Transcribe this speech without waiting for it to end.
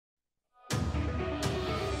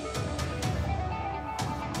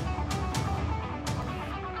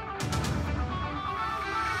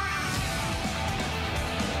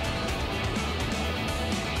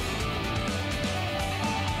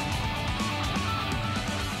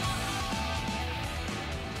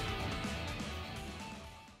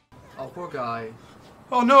poor guy.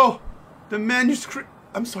 Oh no! The manuscript...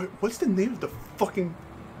 I'm sorry, what's the name of the fucking...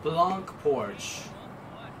 Blanc Porch.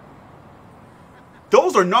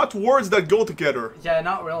 Those are not words that go together. Yeah,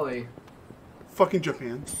 not really. Fucking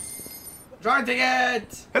Japan. Drawing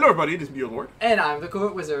ticket! Hello everybody, this is me, your Lord. And I'm the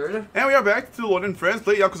Court Wizard. And we are back to Lord and Friends,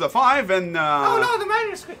 play Yakuza 5, and Oh no, the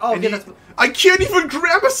manuscript! Oh, yeah, that's... I can't even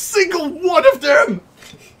grab a single one of them!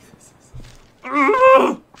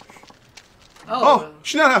 Oh,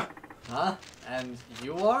 Shinada! Huh? And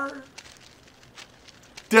you are?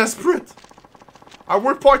 Desperate! I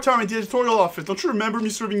work part-time at the editorial office. Don't you remember me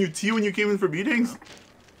serving you tea when you came in for meetings?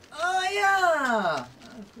 Oh, yeah!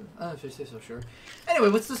 If you say so, sure. Anyway,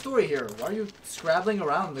 what's the story here? Why are you scrabbling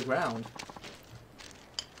around the ground?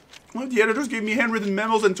 Well, the editors gave me handwritten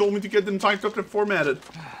memos and told me to get them typed up and formatted.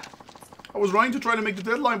 I was running to try to make the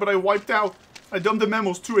deadline, but I wiped out. I dumped the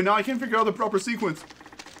memos too, and now I can't figure out the proper sequence.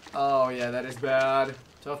 Oh, yeah, that is bad.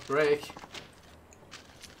 Tough break.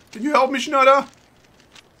 Can you help me, Shinada?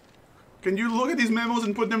 Can you look at these memos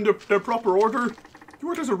and put them in their proper order? You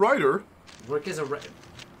work as a writer. Work as a writer?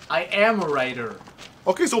 I am a writer.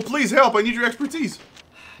 Okay, so please help. I need your expertise.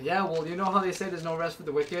 Yeah, well, you know how they say there's no rest for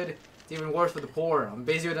the wicked? It's even worse for the poor. I'm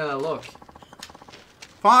busier than I look.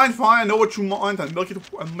 Fine, fine. I know what you want.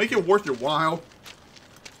 I'll make it worth your while.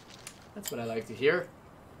 That's what I like to hear.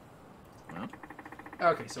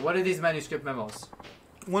 Okay, so what are these manuscript memos?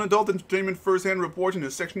 One adult entertainment first-hand report in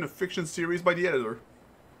a section of fiction series by the editor.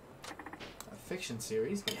 A fiction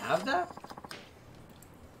series? We have that?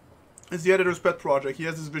 It's the editor's pet project. He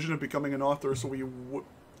has this vision of becoming an author, so we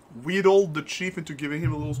wheedled the chief into giving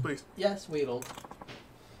him a little space. Yes, wheedled.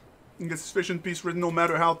 He gets his fiction piece written no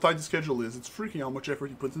matter how tight the schedule is. It's freaky how much effort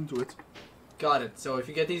he puts into it. Got it. So if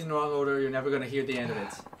you get these in the wrong order, you're never going to hear the end of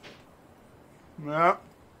it. Yeah.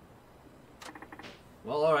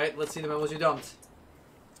 Well, alright. Let's see the memos you dumped.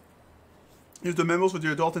 Here's the memos with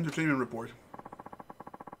the adult entertainment report.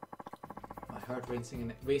 My heart racing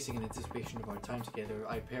in anticipation of our time together,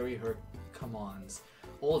 I parry her commands.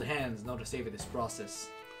 Old hands know to savor this process.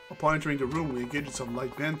 Upon entering the room, we engage in some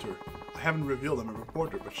light banter. I haven't revealed I'm a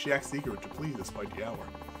reporter, but she acts eager to please us by the hour.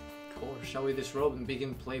 Or shall we disrobe and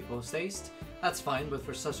begin play post-haste? That's fine, but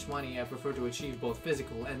for such money I prefer to achieve both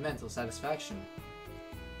physical and mental satisfaction.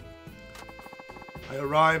 I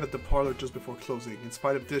arrive at the parlor just before closing. In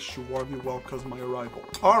spite of this, she warmly welcomes my arrival.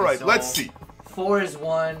 Alright, so let's see. 4 is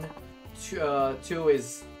 1, 2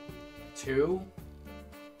 is 2,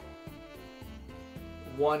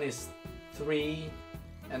 1 is 3,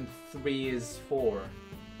 and 3 is 4.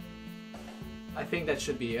 I think that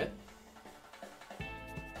should be it.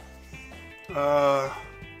 I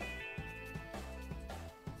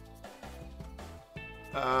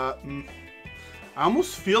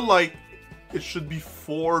almost feel like it should be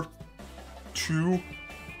 4, 2,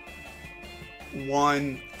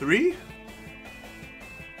 1, 3.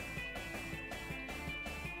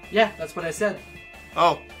 Yeah, that's what I said.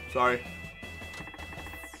 Oh, sorry.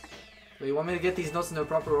 So you want me to get these notes in their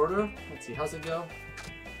proper order? Let's see, how's it go?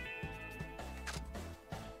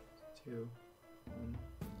 2, 1,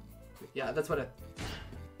 3. Yeah, that's what I...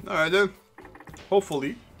 Alright then.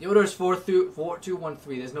 Hopefully. The order is 4, 2, 1,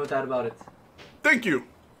 3. There's no doubt about it. Thank you.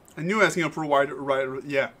 I knew asking a pro-writer,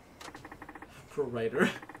 yeah. Pro-writer.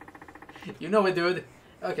 You know it, dude.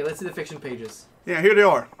 Okay, let's see the fiction pages. Yeah, here they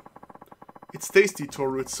are. It's tasty,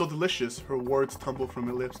 Toru. It's so delicious. Her words tumbled from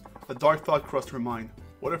her lips. A dark thought crossed her mind.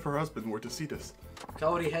 What if her husband were to see this?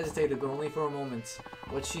 Kaori hesitated, but only for a moment.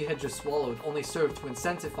 What she had just swallowed only served to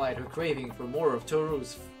intensify her craving for more of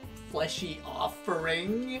Toru's fleshy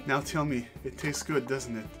offering. Now tell me, it tastes good,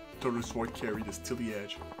 doesn't it? Toru's sword carried a steely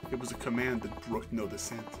edge. It was a command that brooked no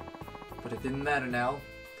dissent. But it didn't matter now.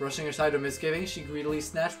 Brushing aside her misgivings, she greedily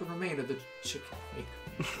snatched what remained of the chicken.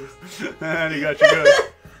 And he got you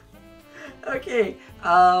good. Okay,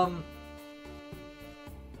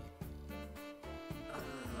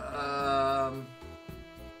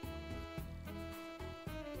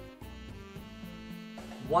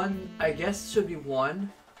 one, I guess, should be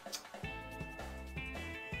 1.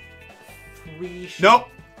 3 should... Nope.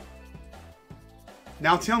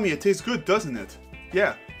 Now tell me, it tastes good, doesn't it?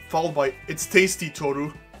 Yeah. Followed by, it's tasty,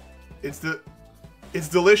 Toru. It's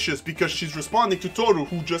delicious, because she's responding to Toru,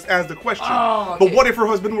 who just asked the question. Oh, okay. But what if her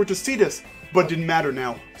husband were to see this? But didn't matter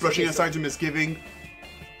now. Brushing aside her misgiving.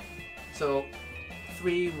 So,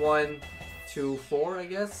 3, 1, 2, 4, I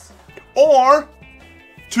guess? Or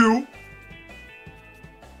 2,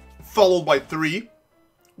 followed by 3,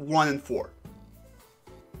 1, and 4.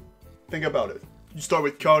 Think about it. You start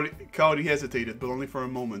with Kaori hesitated, but only for a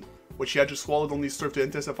moment. What she had just swallowed only served to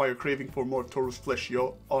intensify her craving for more of Toru's fleshy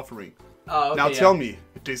offering. Oh, okay, Now tell me,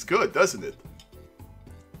 it tastes good, doesn't it?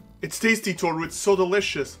 It's tasty, Toru. It's so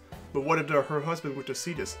delicious. But what if her husband were to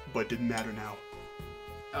see this? But it didn't matter now.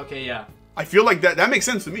 Okay, yeah. I feel like that makes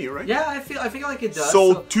sense to me, right? Yeah, I feel like it does.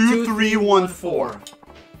 So 2, 3, 1, 4.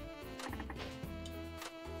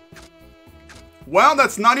 Well,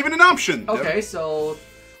 that's not even an option. Okay, so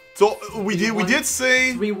we did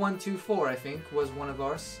say 3, 1, 2, 4. I think was one of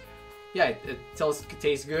ours. Yeah, it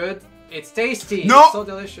tastes good. It's tasty. No! It's so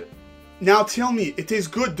delicious. Now tell me, it tastes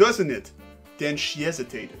good, doesn't it? Then she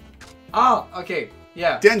hesitated. Oh, okay.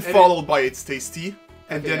 Yeah. Then followed by it's tasty,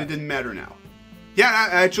 and then yeah. it didn't matter now. Yeah,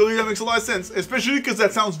 actually, that makes a lot of sense, especially because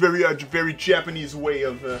that sounds very Japanese way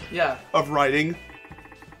of writing.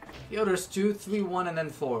 Yo, there's 2, 3, 1, and then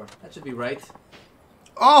 4. That should be right.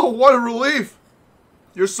 Oh, what a relief!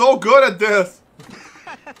 You're so good at this.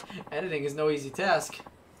 Editing is no easy task.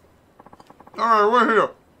 All right, we're here.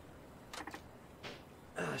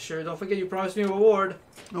 Sure, don't forget you promised me a reward.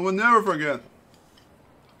 I will never forget.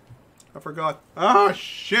 I forgot. Ah,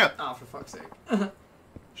 shit. Oh, for fuck's sake.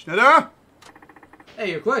 Schneider?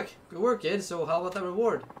 Hey, you're quick. Good work, kid. So how about that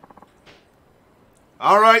reward?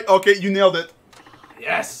 All right, okay, you nailed it.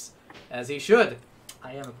 Yes, as he should.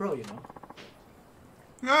 I am a pro, you know.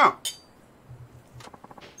 Yeah.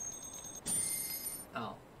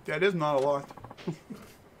 Oh. That is not a lot.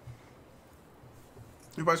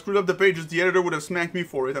 If I screwed up the pages, the editor would have smacked me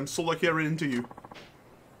for it. I'm so lucky I ran into you.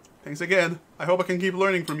 Thanks again. I hope I can keep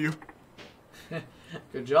learning from you.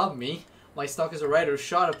 Good job, me. My stock as a writer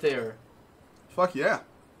shot up there. Fuck yeah.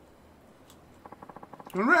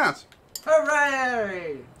 Congrats.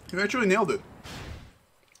 Hooray! You actually nailed it.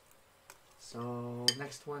 So,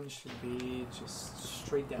 next one should be just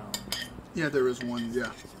straight down. Yeah, there is one,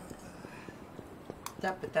 yeah.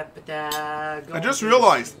 I I just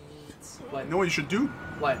realized. What? You know what you should do?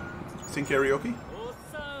 What? Sing karaoke.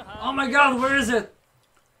 Oh my god, where is it?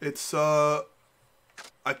 It's, I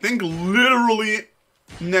think literally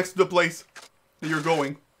next to the place that you're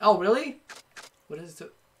going. Oh, really? What is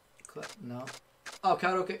it? No. Oh,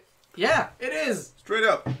 karaoke. Yeah, it is! Straight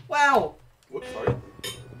up. Wow! Whoops, sorry.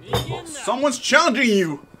 Oh, someone's challenging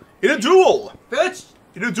you! In a duel! Bitch!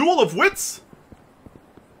 In a duel of wits!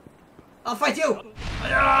 I'll fight you!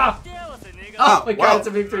 Ah! Oh my god, wow. it's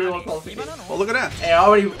a victory roll qualification. Well, look at that. Hey,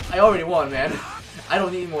 I already won, man. I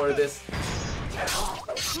don't need more of this.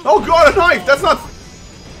 Oh god, a knife! That's not...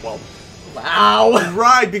 Well... Wow!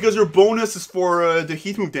 Right, because your bonus is for the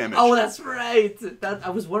heat move damage. Oh, that's right! I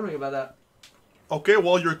was wondering about that. Okay,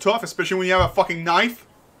 well, you're tough, especially when you have a fucking knife.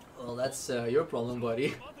 Well, that's your problem,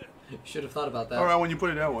 buddy. You should have thought about that. Alright, when you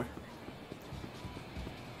put it that way.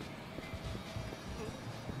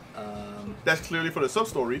 That's clearly for the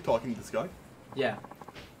sub-story, talking to this guy. Yeah.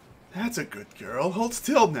 That's a good girl. Hold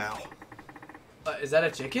still now. Is that a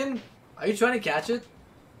chicken? Are you trying to catch it?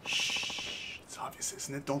 Shh. It's obvious,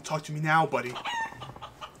 isn't it? Don't talk to me now, buddy.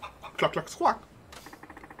 Cluck, cluck, squawk. What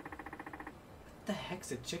the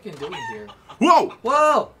heck's a chicken doing here? Whoa!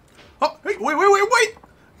 Whoa! Oh, hey, wait!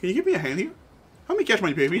 Can you give me a hand here? Help me catch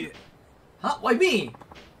my baby. Huh? Why me?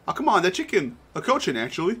 Oh, come on, that chicken, a coaching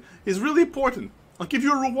actually, is really important. I'll give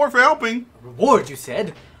you a reward for helping. A reward, you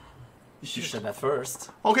said? You should have said that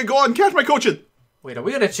first. Okay, go on, catch my coaching. Wait, are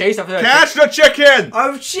we gonna chase after that? Catch the chicken!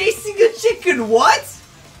 I'm chasing a chicken, what?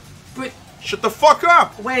 But... Shut the fuck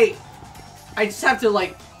up! Wait, I just have to,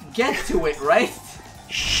 like, get to it, right?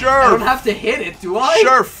 Sure. I don't have to hit it, do I?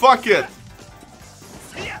 Sure, fuck it.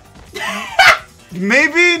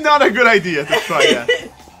 Maybe not a good idea to try that.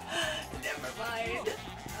 Never mind.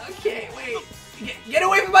 Okay, wait. Get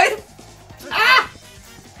away from my... Ah!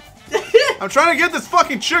 I'm trying to get this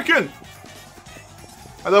fucking chicken!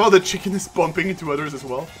 I love how the chicken is bumping into others as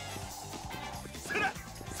well.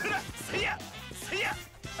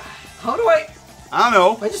 How do I... I don't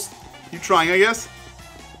know. I just... Keep trying, I guess.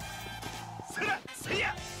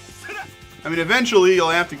 I mean, eventually you'll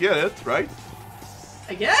have to get it, right?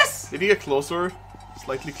 I guess? Did he get closer?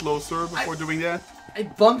 Slightly closer before doing that? I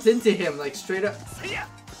bumped into him, like, straight up.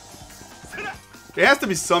 There has to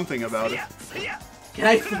be something about it. Can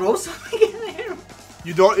I throw something in there?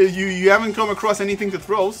 You don't. You haven't come across anything to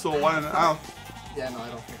throw, so why don't I? Yeah, no, I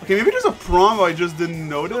don't think. Okay, maybe there's a problem I just didn't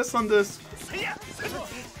notice on this.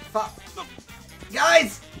 Fuck.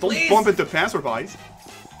 Guys, Don't please. bump into passerbys.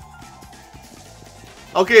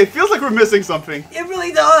 Okay, it feels like we're missing something. It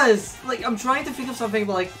really does. Like, I'm trying to think of something,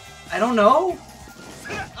 but like, I don't know.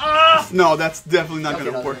 Ah! No, that's definitely not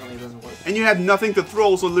gonna work. Definitely doesn't work. And you had nothing to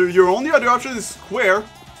throw, so your only other option is square.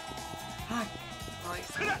 Fuck. Like,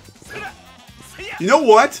 You know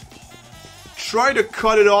what? Try to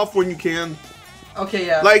cut it off when you can. okay,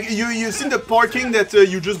 yeah. Like you seen the parking that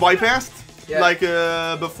you just bypassed? Yeah. Like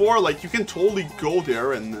before, like you can totally go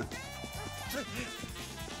there and.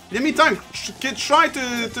 In the meantime, try to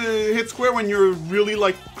hit square when you're really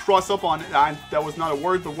like cross up on it. That was not a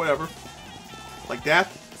word, but whatever. Like that.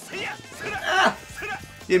 Ah!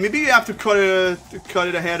 Yeah, maybe you have to cut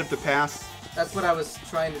it ahead of the pass. That's what I was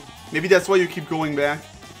trying to. Maybe that's why you keep going back.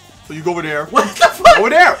 So you go over there. What the fuck? Over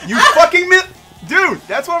there! You fucking dude!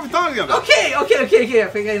 That's what I'm talking about. Okay. I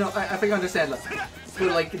think I know. I think I understand. But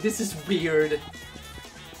like, this is weird.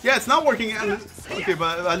 Yeah, it's not working. Okay,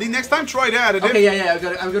 but at least next time try that. And Okay, yeah.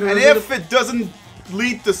 I'm gonna. And if it doesn't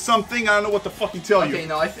lead to something, I don't know what to fucking tell you. Okay,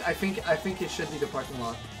 no, I think it should be the parking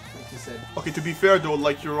lot, like you said. Okay, to be fair though,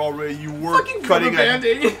 like you were Fucking cutting ahead.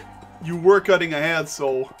 You were cutting ahead,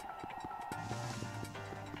 so.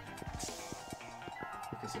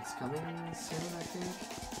 Because it's coming soon, I think.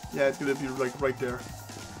 Yeah, it's gonna be like right there.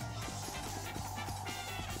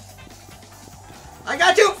 I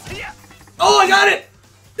got you! Oh, I got it!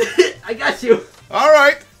 I got you!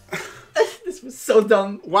 Alright! This was so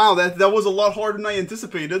dumb. Wow, that was a lot harder than I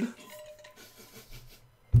anticipated.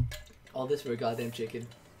 All this for a goddamn chicken.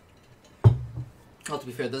 Oh, to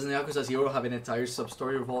be fair, doesn't Yakuza 0 have an entire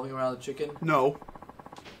sub-story revolving around the chicken? No.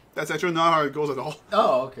 That's actually not how it goes at all.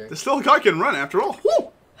 Oh, okay. The still guy can run after all.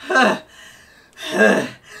 Woo!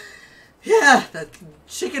 Yeah, that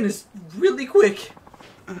chicken is really quick.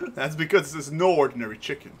 That's because this is no ordinary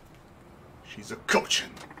chicken. She's a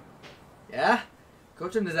cochin. Yeah?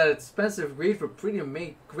 Cochin is that expensive breed for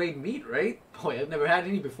premium grade meat, right? Boy, I've never had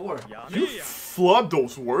any before. You flubbed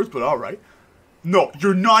those words, but alright. No,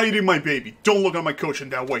 you're not eating my baby. Don't look at my cochin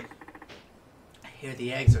that way. I hear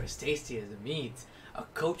the eggs are as tasty as the meat. A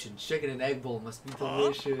cochin chicken and egg bowl must be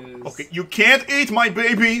delicious. Okay, you can't eat my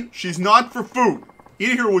baby. She's not for food.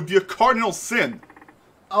 Eating her would be a cardinal sin.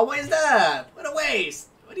 Oh, why is that? What a waste.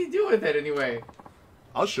 What do you do with it anyway?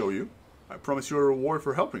 I'll show you. I promise you a reward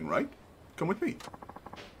for helping, right? Come with me.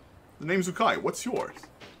 The name's Ukai. What's yours?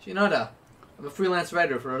 Shinoda. I'm a freelance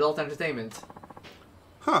writer for adult entertainment.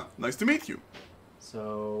 Huh, nice to meet you.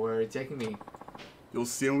 So, where are you taking me? You'll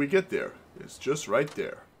see when we get there. It's just right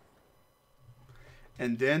there.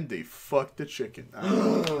 And then they fucked the chicken.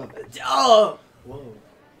 Oh! Whoa.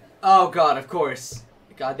 Oh god, of course.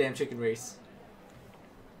 The goddamn chicken race.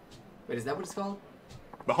 Wait, is that what it's called?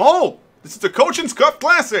 Behold! This is the Cochin's Cup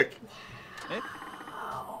Classic!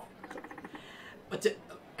 Wow. But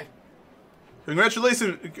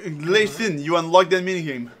Congratulations, you unlocked that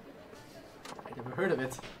minigame. I never heard of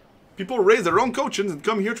it. People raise their own Cochins and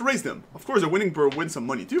come here to raise them. Of course, a winning bird wins some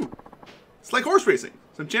money too. It's like horse racing.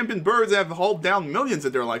 Some champion birds have hauled down millions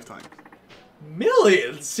in their lifetime.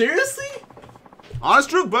 Millions? Seriously? Honest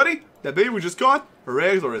truth, buddy. That baby we just caught, her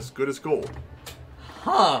eggs are as good as gold.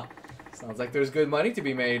 Huh. Sounds like there's good money to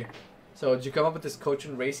be made. So, did you come up with this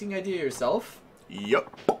Cochin racing idea yourself?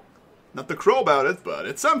 Yup. Not the crow about it, but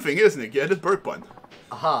it's something, isn't it? Get it, bird pun.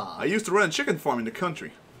 Aha. I used to run a chicken farm in the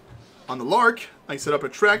country. On the lark, I set up a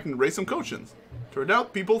track and raced some Cochins. Turned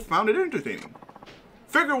out people found it entertaining.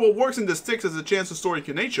 Figure what works in the sticks as a chance to story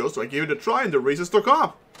Kinecho, so I gave it a try and the races took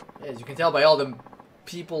off. As you can tell by all the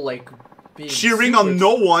people, like, being Cheering on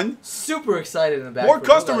no one. super excited in the back. More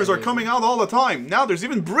customers are coming out all the time. Now there's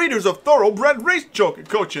even breeders of thoroughbred race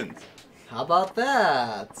Cochins. How about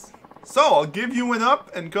that? So, I'll give you an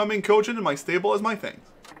up and come in Cochin in my stable as my thanks.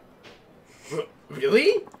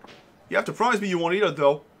 Really? You have to promise me you won't eat it,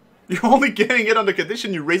 though. You're only getting it on the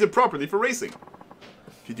condition you raise it properly for racing.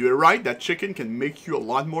 If you do it right, that chicken can make you a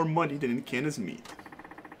lot more money than it can as meat.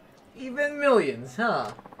 Even millions,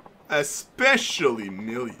 huh? Especially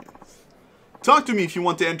millions. Talk to me if you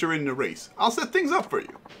want to enter in a race. I'll set things up for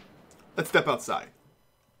you. Let's step outside.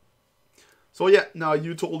 So yeah, now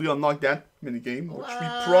you totally unlocked that minigame, which we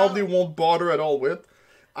probably won't bother at all with.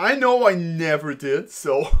 I know I never did,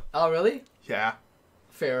 so... Oh, really? Yeah.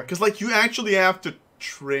 Fair. Because, like, you actually have to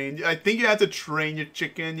train... I think you have to train your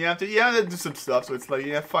chicken. You have to do some stuff, so it's like,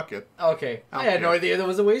 yeah, fuck it. Okay. I had no idea there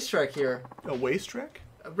was a race track here. A race track?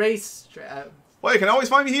 A race track. Well, you can always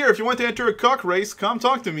find me here. If you want to enter a cock race, come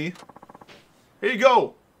talk to me. Here you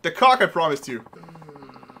go. The cock I promised you.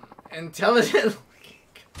 Intelligent.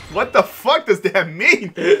 What the fuck does that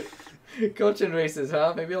mean? Cochin races,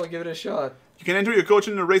 huh? Maybe I'll give it a shot. You can enter your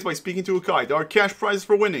Cochin in a race by speaking to a kite. There are cash prizes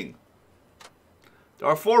for winning. There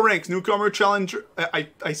are 4 ranks. Newcomer, Challenger...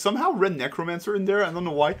 I somehow read Necromancer in there. I don't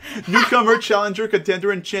know why. Newcomer, Challenger,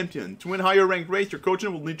 Contender, and Champion. To win higher ranked race, your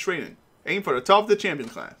Cochin will need training. Aim for the top of the Champion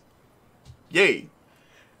class. Yay.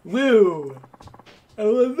 Woo! I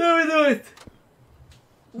will never do it!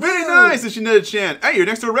 Very nice, Shineda-chan. Hey, you're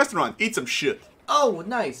next to a restaurant. Eat some shit. Oh,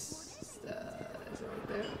 nice. Is it right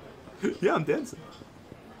there? Yeah, I'm dancing.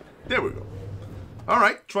 There we go.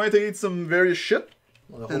 Alright, try to eat some various shit.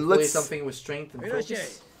 Well, and hopefully let's... something with strength and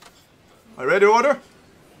focus. Are you ready to order?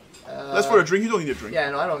 That's for a drink. You don't need a drink. Yeah,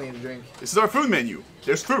 no, I don't need a drink. This is our food menu.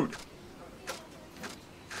 There's food.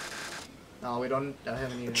 No, we don't. I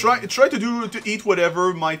haven't eaten. Try to eat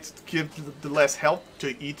whatever might give the less health.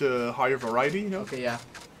 To eat a higher variety, you know. Okay, yeah.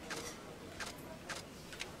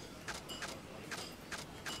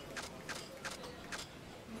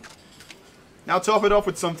 Now top it off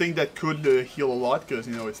with something that could heal a lot, because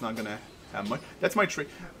you know it's not gonna have much. That's my trick.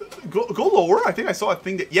 Go lower. I think I saw a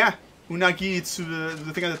thing that unagi. It's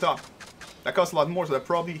the thing at the top. That costs a lot more, so that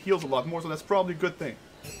probably heals a lot more. So that's probably a good thing.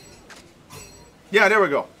 Yeah, there we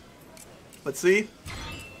go. Let's see.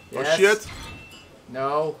 Yes. Oh shit.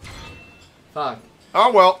 No. Fuck.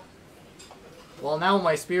 Oh well. Well, now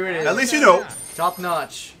my spirit is. At least you know. Top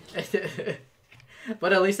notch.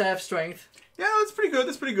 But at least I have strength. Yeah, that's pretty good.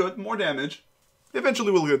 That's pretty good. More damage.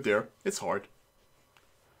 Eventually we'll get there. It's hard.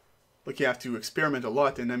 Like you have to experiment a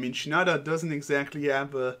lot, and I mean Shinada doesn't exactly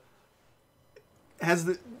have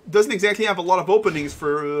doesn't exactly have a lot of openings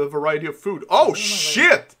for a variety of food. Oh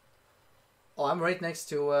shit! Oh, I'm right next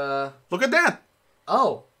to Look at that!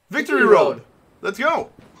 Oh, Victory Road. Let's go.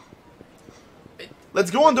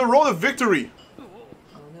 Let's go on the road of victory.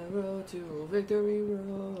 On the road to Victory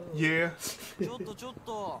Road. Yeah.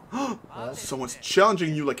 Someone's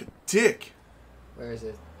challenging you like a dick. Where is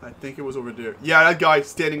it? I think it was over there. Yeah, that guy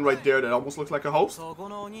standing right there that almost looks like a host.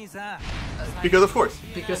 Because of course.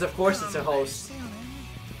 Because of course it's a host.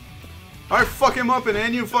 Alright, fuck him up in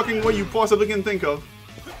any fucking way you possibly can think of.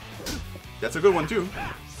 That's a good one too.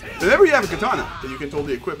 Whenever you have a katana that you can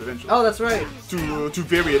totally equip eventually. Oh, that's right. To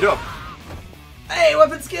vary it up. Hey,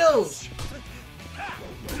 weapon skills!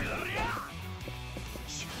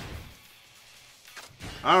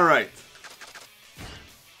 Alright.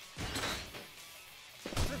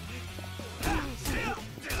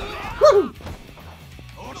 Woo!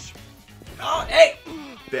 Oh, hey!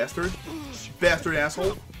 Bastard. Bastard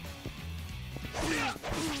asshole.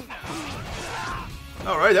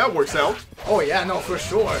 Alright, that works out. Oh yeah, no, for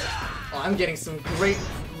sure. Oh, I'm getting some great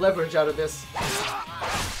leverage out of this.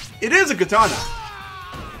 It is a katana.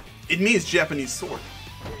 It means Japanese sword.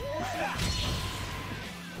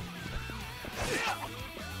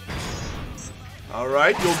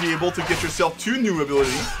 Alright, you'll be able to get yourself 2 new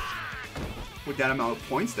abilities. With that amount of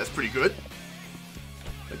points, that's pretty good.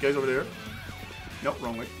 That guy's over there. Nope,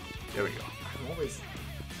 wrong way. There we go. I'm always...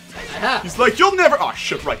 Aha! He's like, you'll never... Oh,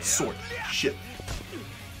 shit, right, sword. Shit.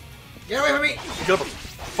 Get away from me! Get up a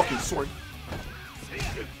fucking sword.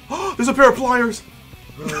 Oh, there's a pair of pliers!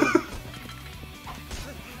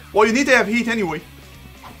 Well, you need to have heat anyway.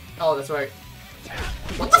 Oh, that's right.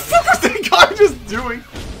 What the fuck is that guy just doing?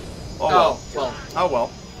 Oh, well. Oh,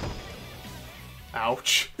 well.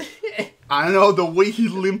 Ouch. I don't know, the way he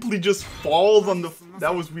limply just falls on the...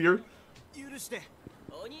 That was weird.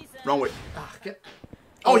 Wrong way.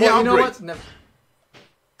 Oh, yeah, well, you know great. what? Never.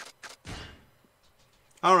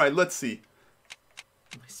 Alright, let's see.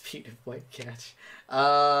 My speed of white catch.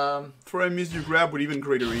 For enemies you grab with even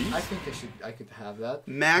greater ease. I think I could have that.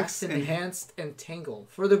 Max and enhanced and tangle.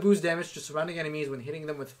 Further boost damage to surrounding enemies when hitting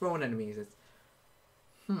them with thrown enemies. It's...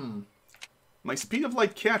 My speed of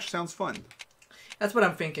light catch sounds fun. That's what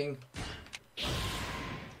I'm thinking.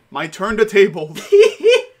 My turn to table.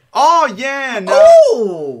 Oh yeah! No.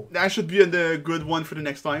 Oh! That should be a good one for the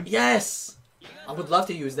next time. Yes! I would love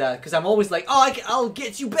to use that, because I'm always like, oh, I'll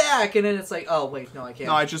get you back! And then it's like, oh, wait, no, I can't.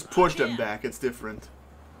 No, I just pushed them back. It's different.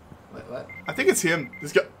 What? I think it's him.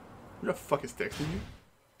 This guy... Who the fuck is texting you?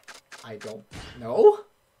 I don't know.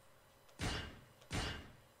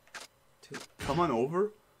 Come on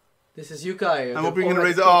over. This is Yukai. I'm hoping you're gonna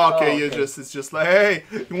raise it. Oh, okay, it's just like, hey,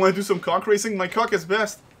 you wanna do some cock racing? My cock is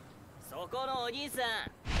best.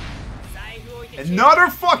 Another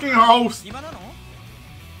fucking host!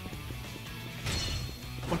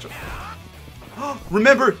 Bunch of...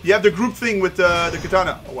 Remember, you have the group thing with the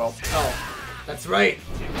katana. Oh, well. Oh, that's right.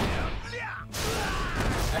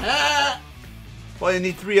 Well, you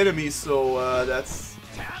need 3 enemies, so that's...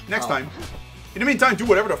 Next time. In the meantime, do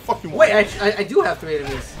whatever the fuck you want. Wait, I do have 3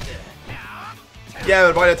 enemies. Yeah,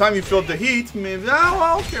 but by the time you fill up the heat, maybe... Oh,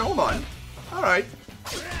 well, okay, hold on. Alright.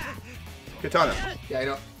 Katana. Yeah, I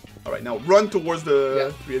know. Alright, now run towards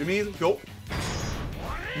the 3 enemies. Go.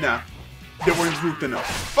 Nah. They weren't grouped enough.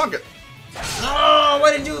 Fuck it. Oh,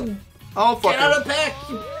 why did you Oh, fuck get out of the pack?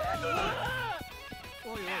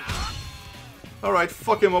 Alright,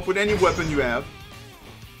 fuck him up with any weapon you have.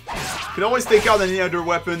 You can always take out any other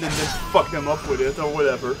weapon and then fuck them up with it or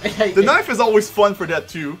whatever. The knife is always fun for that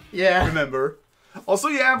too. Yeah. Remember. Also,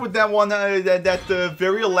 you have with that one, that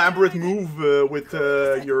very elaborate move with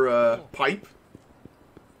your pipe.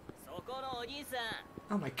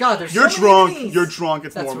 Oh my god, there's You're so drunk. many enemies. You're drunk.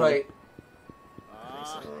 It's That's normal. right.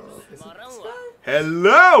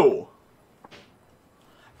 Hello!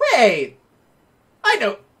 Wait! I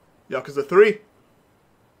know. Yakuza 3.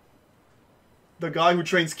 The guy who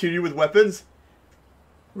trains Kiryu with weapons.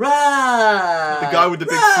 Right! The guy with the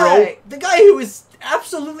big throw. The guy who was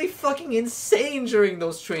absolutely fucking insane during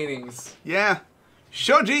those trainings. Yeah.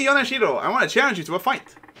 Shoji Yonashiro, I want to challenge you to a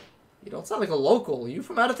fight. You don't sound like a local. Are you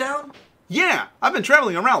from out of town? Yeah, I've been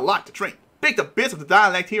traveling around a lot to train. Picked up bits of the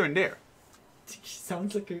dialect here and there.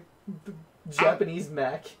 Sounds like a Japanese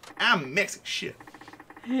Mac. I'm Mexican shit.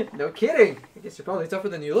 No kidding. I guess you're probably tougher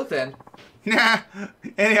than you look then. Nah.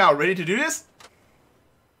 Anyhow, ready to do this?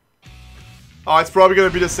 Oh, it's probably gonna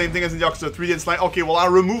be the same thing as in Yakuza 3. It's like, okay, well, I'll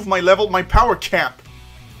remove my power cap.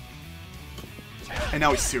 And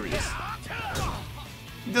now he's serious.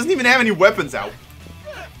 He doesn't even have any weapons out.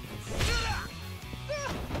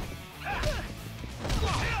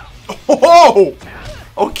 Oh!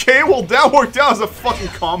 Okay, well, that worked out as a fucking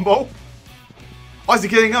combo. Oh, is he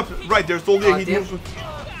getting up? Right, there's only a heat move.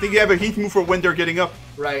 I think you have a heat move for when they're getting up.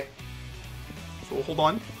 Right. So, hold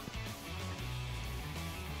on.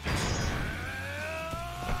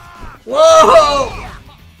 Whoa!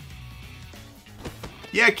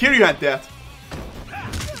 Yeah, Kiryu had that.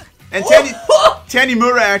 And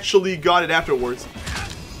Tanimura actually got it afterwards.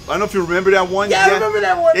 I don't know if you remember that one. Yeah, I remember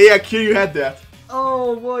that one. Yeah, Kiryu had that.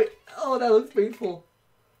 Oh boy. Oh, that looks painful.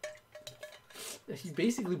 He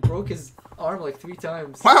basically broke his arm like 3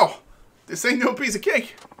 times. Wow. This ain't no piece of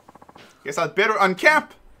cake. Guess I'd better uncap.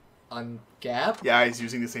 Uncap? Yeah, he's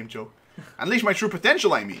using the same joke. Unleash my true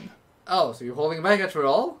potential, I mean. Oh, so you're holding back after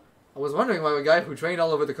all? I was wondering why a guy who trained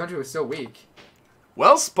all over the country was so weak.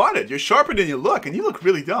 Well spotted. You're sharper than you look, and you look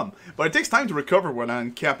really dumb. But it takes time to recover when I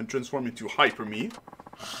uncap and transform into Hyper Me.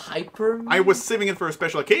 Hyper Me? I was saving it for a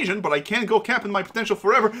special occasion, but I can't go capping my potential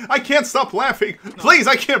forever. I can't stop laughing. Please,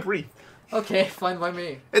 I can't breathe. Okay, fine by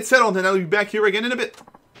me. It's settled, and I'll be back here again in a bit.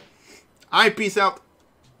 Peace out.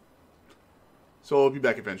 So I'll be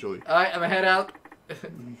back eventually. Alright, I'm gonna head out.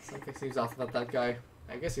 Something seems off about that guy.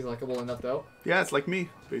 I guess he's likable enough though. Yeah, it's like me,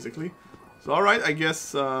 basically. So alright, I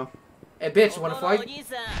guess, Hey bitch, wanna fight?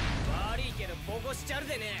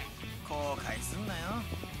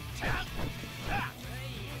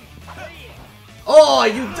 Oh,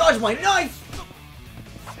 you dodged my knife!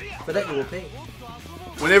 For that you will pay.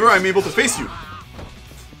 whenever I'm able to face you.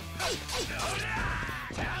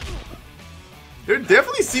 There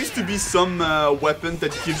definitely seems to be some weapon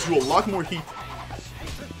that gives you a lot more heat.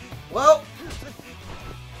 Whoa!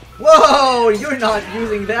 Whoa! You're not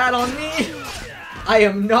using that on me! I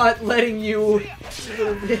am not letting you,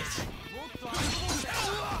 little bitch.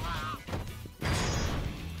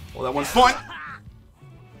 Oh, that one's fun!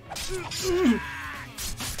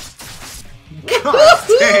 God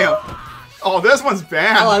damn! Oh, this one's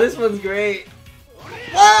bad! Oh, this one's great.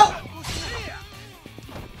 Whoa!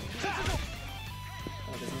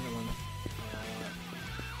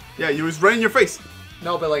 Yeah, he was right in your face.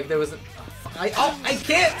 No, but like there was a... I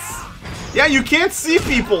can't! Yeah, you can't see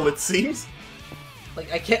people, it seems.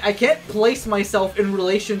 Like I can't place myself in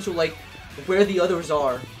relation to like where the others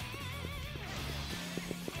are. Okay,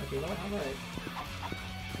 you know what? Alright.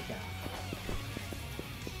 Okay.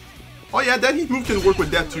 Oh yeah, that heat move can work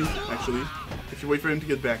with that too, actually. If you wait for him to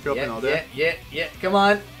get back up and all that. Yeah. Come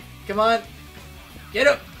on. Come on. Get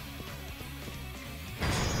up.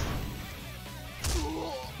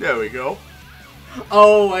 There we go.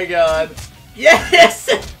 Oh my god. Yes!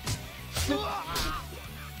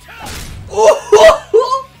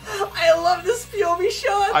 Oh, I love this POV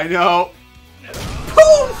shot. I know.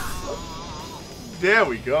 Poof! There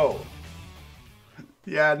we go.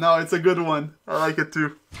 Yeah, no, it's a good one. I like it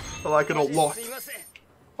too. I like it a lot.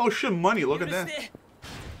 Oh shit, money, look at that.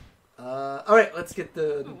 Alright, let's get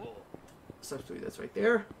the stuff that's right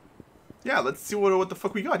there. Yeah, let's see what the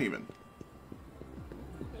fuck we got even.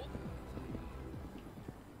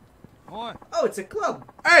 Oh, it's a club.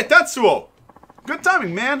 Hey, Tetsuo! Good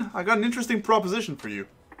timing, man. I got an interesting proposition for you.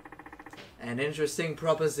 An interesting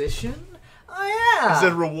proposition? Oh yeah! Is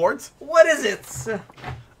it rewards? What is it?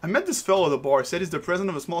 I met this fellow at the bar. Said he's the president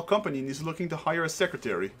of a small company and he's looking to hire a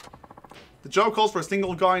secretary. The job calls for a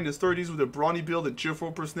single guy in his 30s with a brawny build and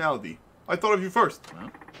cheerful personality. I thought of you first.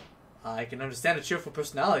 I can understand the cheerful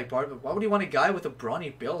personality part, but why would you want a guy with a brawny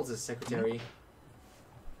build as secretary?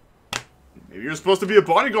 Maybe you're supposed to be a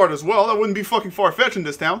bodyguard as well. That wouldn't be fucking far-fetched in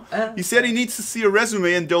this town. He said he needs to see a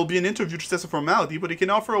resume and there'll be an interview just as a formality, but he can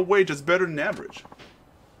offer a wage that's better than average.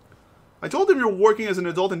 I told him you're working as an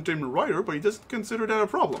adult entertainment writer, but he doesn't consider that a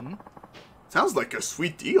problem. Sounds like a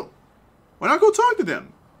sweet deal. Why not go talk to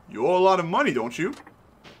them? You owe a lot of money, don't you?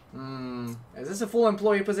 Is this a full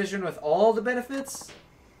employee position with all the benefits?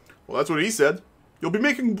 Well, that's what he said. You'll be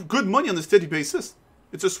making good money on a steady basis.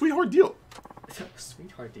 It's a sweetheart deal.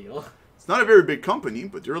 Sweetheart deal. It's not a very big company,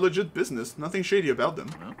 but they're a legit business. Nothing shady about them.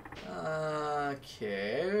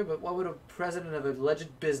 Okay, but why would a president of a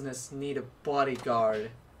legit business need a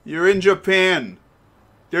bodyguard? You're in Japan.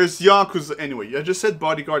 There's Yakuza. Anyway, I just said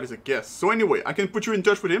bodyguard as a guest. So anyway, I can put you in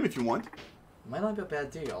touch with him if you want. Might not be a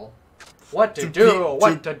bad deal. What to do?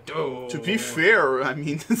 What to do? To be fair, I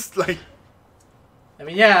mean, it's like...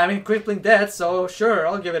 crippling debt, so sure,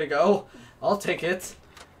 I'll give it a go. I'll take it.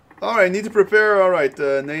 Alright, need to prepare. Alright,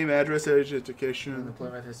 name, address, age, education.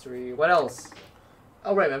 Employment history. What else?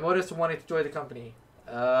 Oh, right, my motives for wanting to join the company.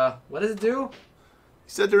 What does it do? He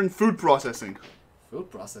said they're in food processing. Food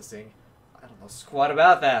processing? I don't know squat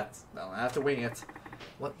about that. No, I have to wing it.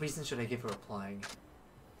 What reason should I give for applying?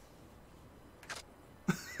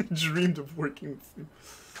 Dreamed of working with you.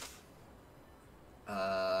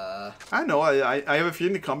 I don't know, I have a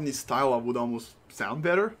feeling the company style would almost sound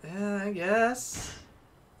better. Yeah, I guess.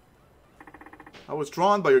 I was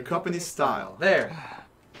drawn by your company's style. There.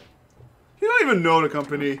 You don't even know the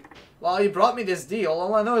company. Well, you brought me this deal.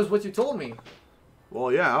 All I know is what you told me.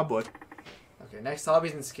 Well, yeah, but... Okay, next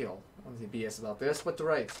hobbies and skill. I don't need BS about this. What to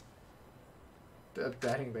write?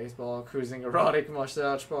 Batting baseball, cruising, erotic,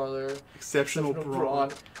 massage parlor. Exceptional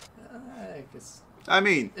brawn. I guess. I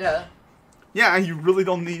mean... Yeah. Yeah, you really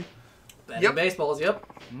don't need... Batting baseballs, yep.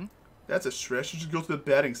 That's a stretch. You just go to the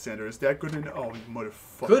batting center. Is that good enough? Oh, you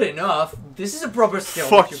motherfucker. Good enough? This is a proper skill.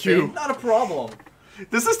 Fuck you. Not a problem.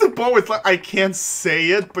 This is the part where it's like, I can't say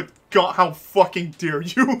it, but God, how fucking dare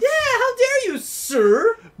you? Yeah, how dare you,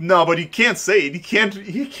 sir? No, but he can't say it.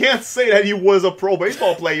 He can't say that he was a pro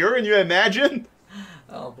baseball player, and you imagine?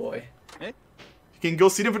 Oh, boy. You can go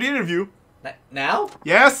see them for the interview. Now?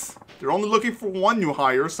 Yes! They're only looking for one new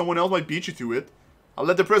hire. Someone else might beat you to it. I'll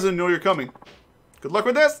let the president know you're coming. Good luck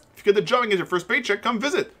with this. If you get the job and get your first paycheck, come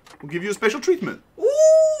visit. We'll give you a special treatment.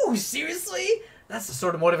 Ooh, seriously? That's the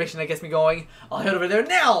sort of motivation that gets me going. I'll head over there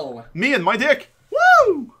now. Me and my dick.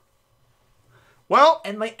 Woo! Well...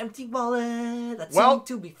 And my empty wallet. That's well,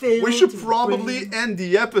 to be filled. We should probably end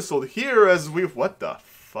the episode here as we... What the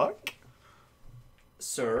fuck?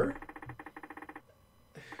 Sir?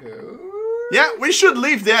 Who? Yeah, we should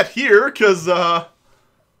leave that here, because,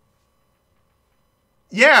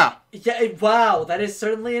 yeah. Yeah, wow, that is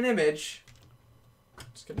certainly an image.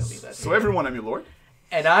 Just gonna leave that so here. Everyone, I'm your lord.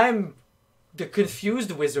 And I'm the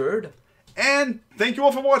confused wizard. And thank you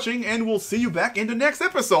all for watching, and we'll see you back in the next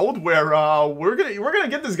episode where we're gonna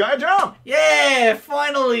get this guy a job. Yeah,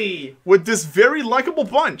 finally! With this very likable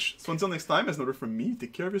bunch. So until next time, as noted from me,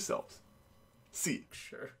 take care of yourselves. See you.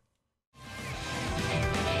 Sure.